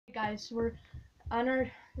Guys, we're on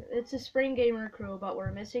it's a spring gamer crew, but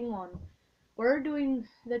we're missing one. We're doing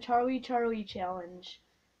the Charlie challenge.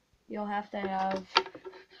 You'll have to have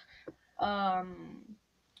well,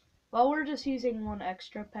 we're just using one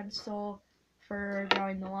extra pencil for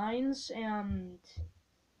drawing the lines and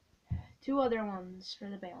two other ones for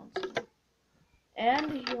the balancing.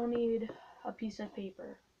 And you'll need a piece of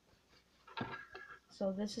paper.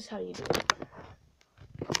 So this is how you do it.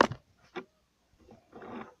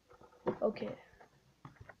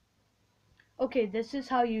 Okay, this is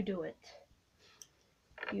how you do it.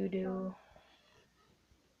 You do...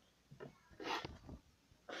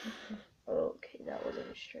 Okay, that wasn't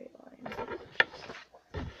a straight line.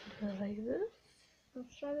 Like this.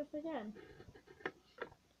 Let's try this again.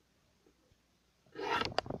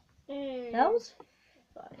 Hey. That was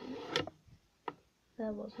fine.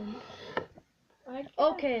 That wasn't.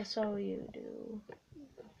 Okay, so you do.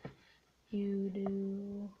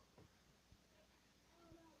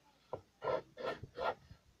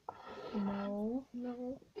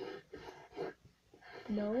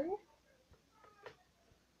 No.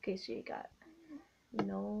 Okay, so you got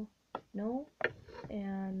no,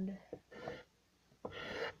 and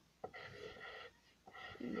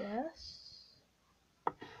yes.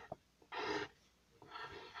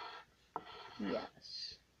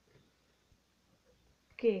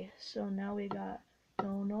 Okay, so now we got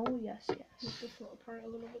no, yes. Make this little part a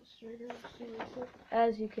little bit straighter.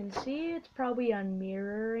 As you can see, it's probably on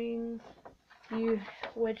mirroring you,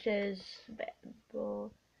 which is bad,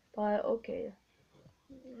 but okay.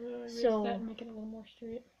 So that and make it a little more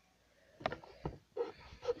straight.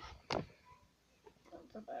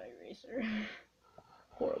 That's a bad eraser.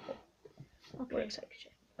 Horrible. Okay. Works like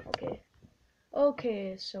shit.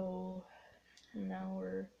 Okay, so now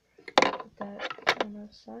we're put that on the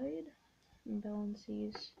side and balance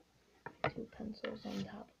these two pencils on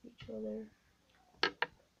top of each other.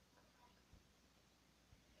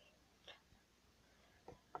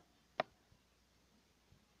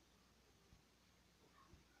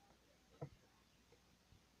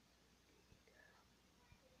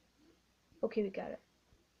 Okay, we got it.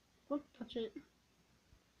 Don't touch it.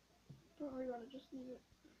 Don't worry about it, just leave it.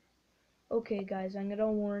 Okay, guys, I'm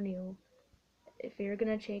gonna warn you. If you're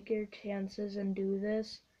gonna take your chances and do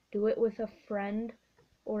this, do it with a friend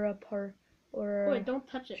or a Wait, don't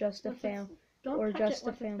touch it. Just a family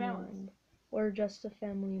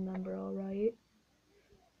member, alright?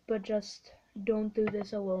 But just don't do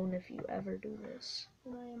this alone if you ever do this.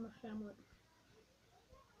 I am a family.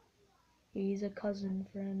 He's a cousin,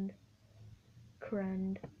 friend.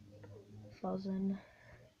 Fuzzin'.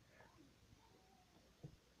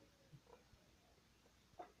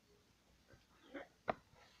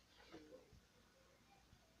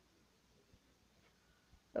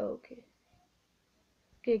 Okay,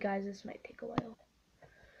 guys, this might take a while.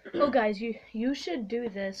 Oh, guys, you should do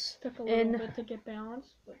this. Took a little bit to get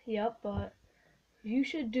balanced. Yep, but you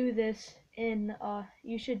should do this in a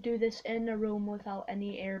room without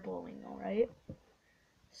any air blowing. All right.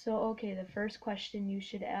 So, okay, the first question you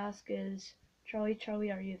should ask is, Charlie,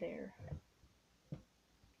 are you there?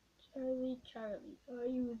 Charlie, are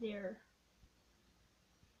you there?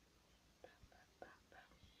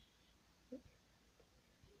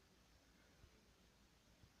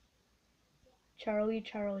 Charlie,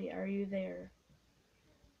 are you there?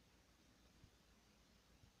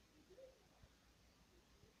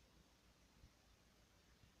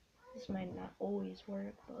 This might not always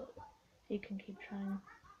work, but you can keep trying.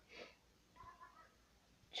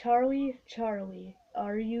 Charlie,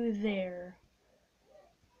 are you there?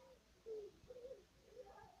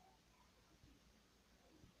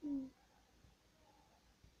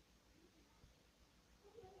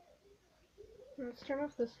 Let's turn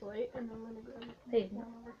off this light and I'm gonna grab Hey, one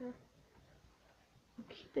over here. I'm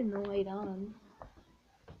keeping the light on.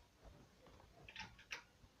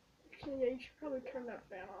 So yeah, you should probably turn that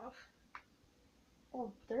fan off.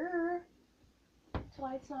 Oh, that's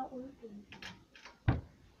why it's not working.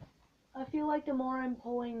 I feel like the more I'm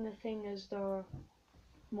pulling the thing is the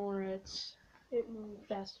more it moves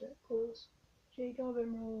faster. It pulls. Jacob, it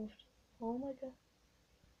moved. Oh my god.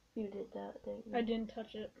 You did that, didn't you? I didn't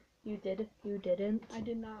touch it. You did? You didn't? I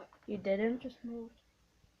did not. You didn't? It just moved.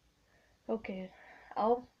 Okay. I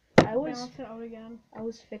was balance it out again. I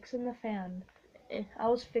was fixing the fan.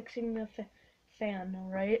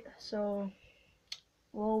 Alright? So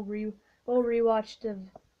I'll rewatch the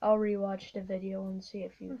video and see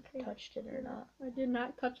if you touched it or not. I did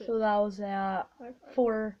not touch it. So that was at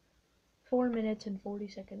 4 minutes and 40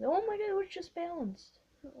 seconds. Oh my god, it was just balanced.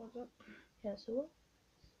 It wasn't. Yes, it was.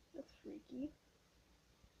 That's freaky.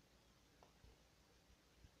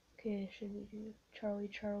 Okay, should we do Charlie,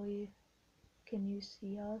 Charlie, can you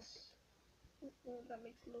see us? That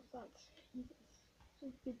makes no sense. He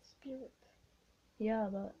is a good spirit. Yeah,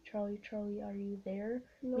 but Charlie, Charlie, are you there?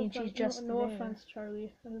 No, mean, she's just no there. offense,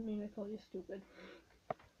 Charlie. I didn't mean to call you stupid.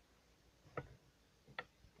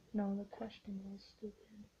 No, the question was stupid.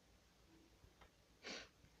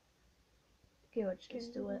 Okay, let's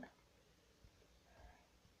just do it.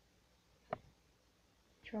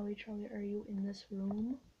 Charlie, Charlie, are you in this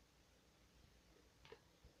room?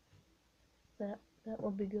 That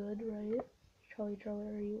will be good, right? Charlie, Charlie,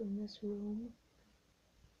 are you in this room?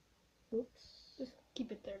 Oops. Just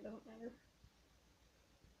keep it there, doesn't matter.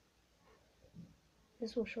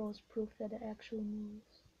 This will show us proof that it actually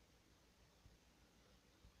moves.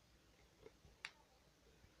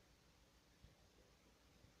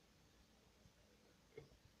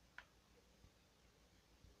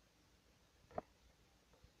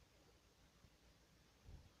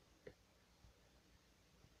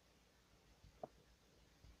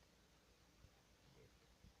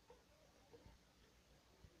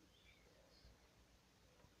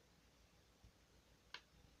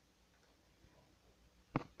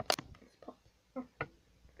 Let's pause. Oh,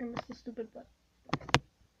 I missed the stupid button.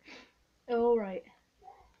 Alright.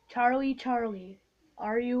 Charlie, Charlie,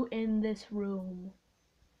 are you in this room?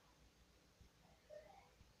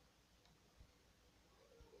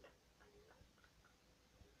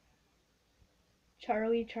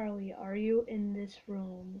 Charlie, Charlie, are you in this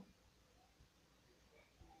room?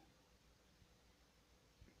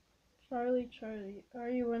 Charlie, Charlie, are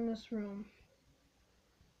you in this room?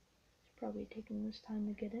 He's probably taking this time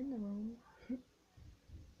to get in the room.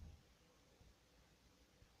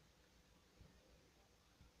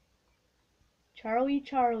 Charlie,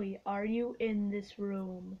 Charlie, are you in this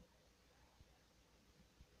room?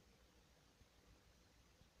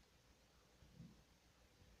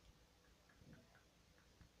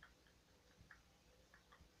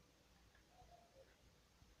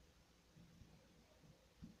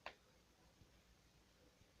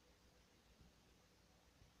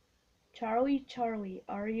 Charlie, Charlie,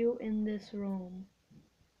 are you in this room?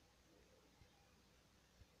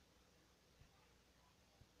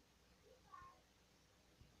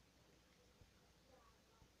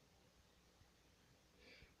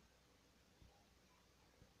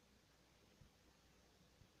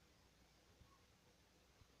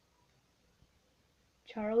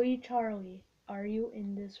 Charlie, Charlie, are you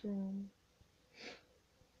in this room?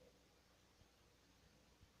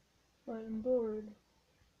 I'm bored.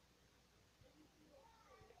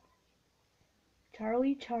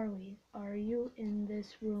 Charlie, Charlie, are you in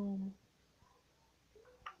this room?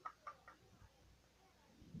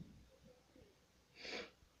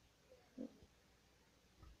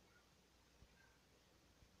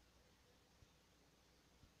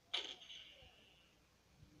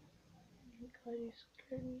 God, you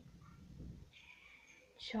scared me.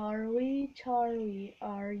 Charlie, Charlie,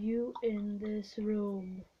 are you in this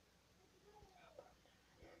room?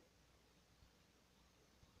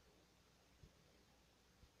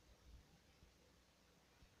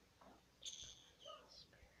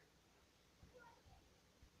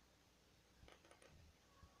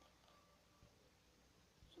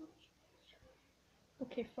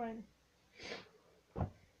 Okay, fine. Let's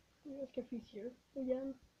ask if he's here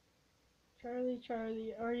again. Charlie,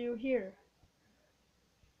 Charlie, are you here?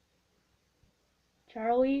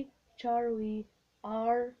 Charlie, Charlie,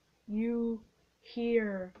 are you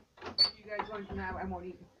here? You guys want to know? I won't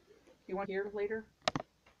eat. You want to hear later?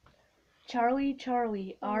 Charlie,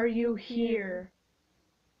 Charlie, are you here?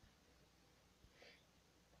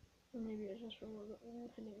 Maybe it's just from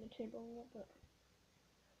hitting the table a little bit.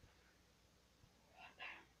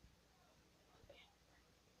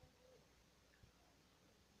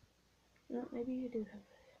 No, maybe you do have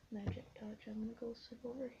magic touch. I'm gonna go sit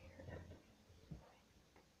over here.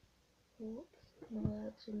 Whoops. No,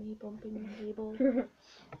 that's me bumping the table.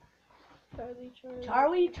 Charlie, Charlie.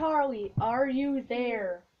 Charlie, Charlie, are you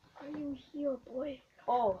there? Are you here, boy?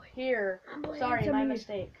 Oh, here. Boy, Sorry, answer my me.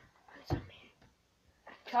 mistake. Answer me.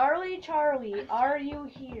 Charlie, Charlie, are you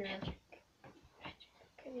here?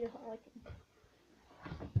 Okay, you don't like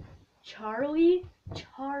him. Charlie,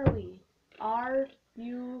 Charlie, are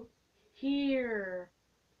you here?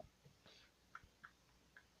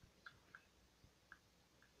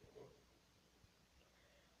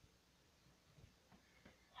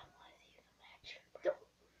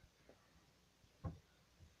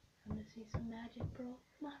 I'm gonna see some magic, bro.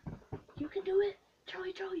 Come on. You can do it.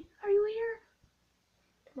 Charlie, Charlie, are you here?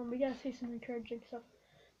 Come on, we gotta say some encouraging stuff.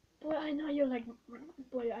 Boy, I know you're like,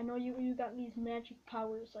 boy, I know you got these magic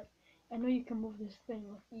powers. Like, I know you can move this thing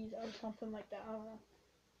with ease or something like that. I don't know.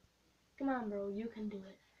 Come on, bro, you can do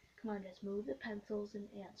it. Come on, just move the pencils and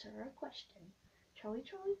answer our question. Charlie,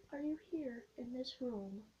 Charlie, are you here in this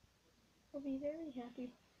room? I'll be very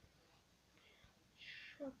happy.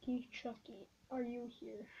 Chucky, Chucky, are you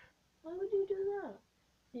here? Why would you do that?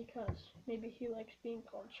 Because maybe he likes being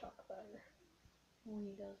called Chuck better. No,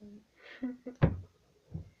 he doesn't.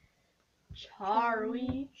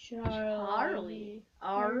 Charlie, Charlie,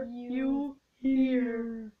 are you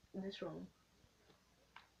here in this room?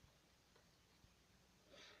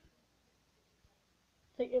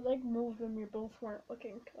 It like moved when we both weren't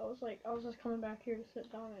looking. I was just coming back here to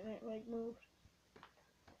sit down and it like moved.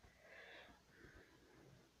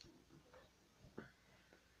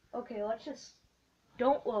 Okay, let's just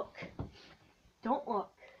don't look. Don't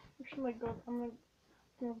look. I'm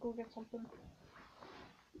gonna go get something.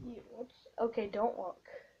 Yeah, Okay, don't look.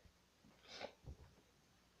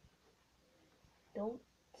 Don't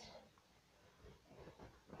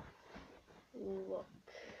look.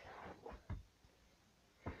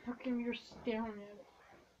 How come you're staring at it?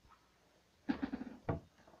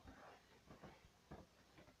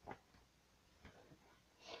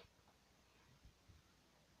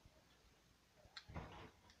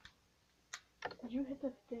 Did you hit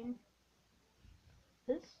the thing?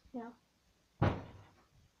 This? Yeah.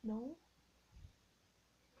 No.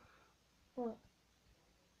 What?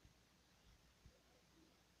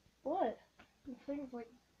 What? The thing's like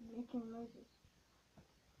making noises.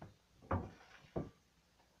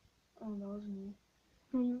 Oh, that was me.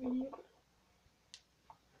 You idiot.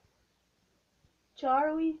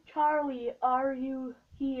 Charlie, Charlie, are you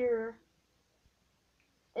here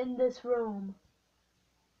in this room?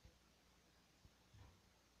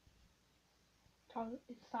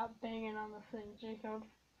 Stop banging on the thing, Jacob.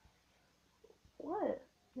 What?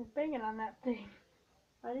 You're banging on that thing.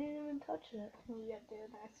 I didn't even touch it. Yeah,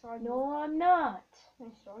 dude. I saw you. No, I'm not. I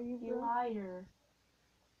saw you, You bro. liar.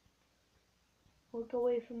 Look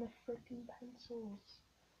away from the freaking pencils.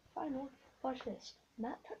 Fine, look. Watch this.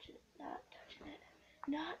 Not touching it. Not touching it.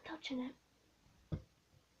 Not touching it.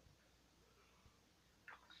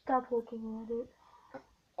 Stop looking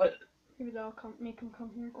at it. Maybe that'll make him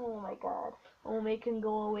come here. Oh my god. I'll make him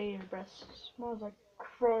go away. Your breath smells like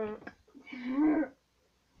crap.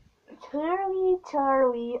 Charlie,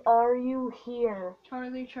 Charlie, are you here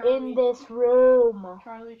Charlie, Charlie. in this room?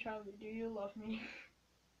 Charlie, Charlie, do you love me?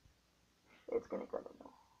 It's gonna go to no.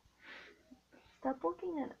 Stop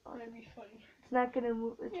looking at it. That'd be funny. It's not gonna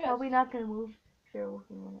move. It's Yes. probably not gonna move if you're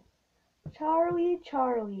looking at it. Charlie,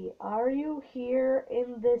 Charlie, are you here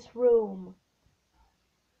in this room?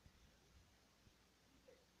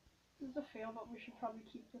 This is a fail, but we should probably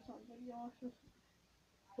keep this on video.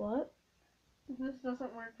 What? If this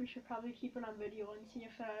doesn't work, we should probably keep it on video and see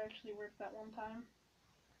if it actually worked that one time.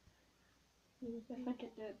 I think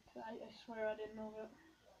it did. I swear I didn't know it.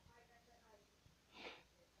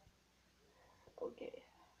 Okay.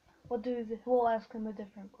 We'll ask him a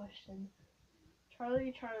different question.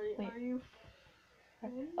 Charlie, Charlie, Wait. are you...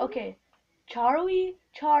 Okay. Charlie,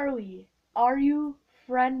 Charlie, are you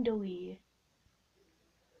friendly?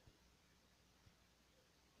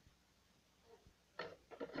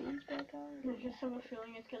 Put these back on. I just have a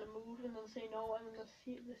feeling it's gonna move and then say no, and then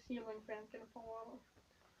the ceiling fan's gonna fall out.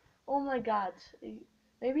 Oh my god.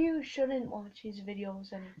 Maybe you shouldn't watch these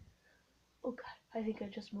videos and... Oh god, I think I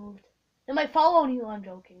just moved. It might fall on you, I'm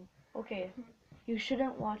joking. Okay, you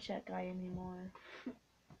shouldn't watch that guy anymore.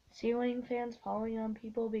 Ceiling fans falling on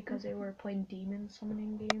people because they were playing demon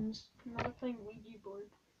summoning games. Now they're playing Ouija board.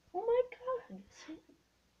 Oh my god.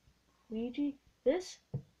 Ouija? This?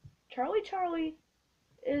 Charlie Charlie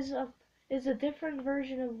is a different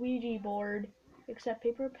version of Ouija board, except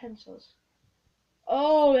paper pencils.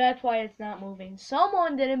 Oh, that's why it's not moving.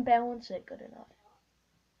 Someone didn't balance it good enough.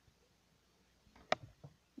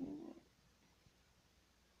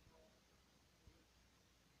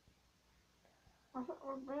 I thought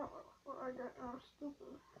I was balanced, but I got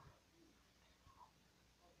stupid.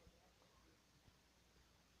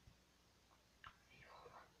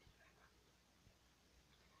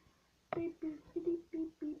 Beep beep beep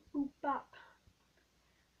beep beep boop bop.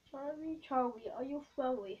 Charlie, Charlie, are you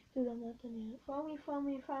friendly? Dude, I'm not done yet. Friendly,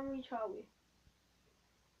 friendly, friendly, Charlie.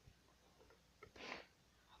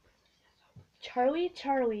 Charlie,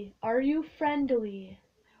 Charlie, are you friendly?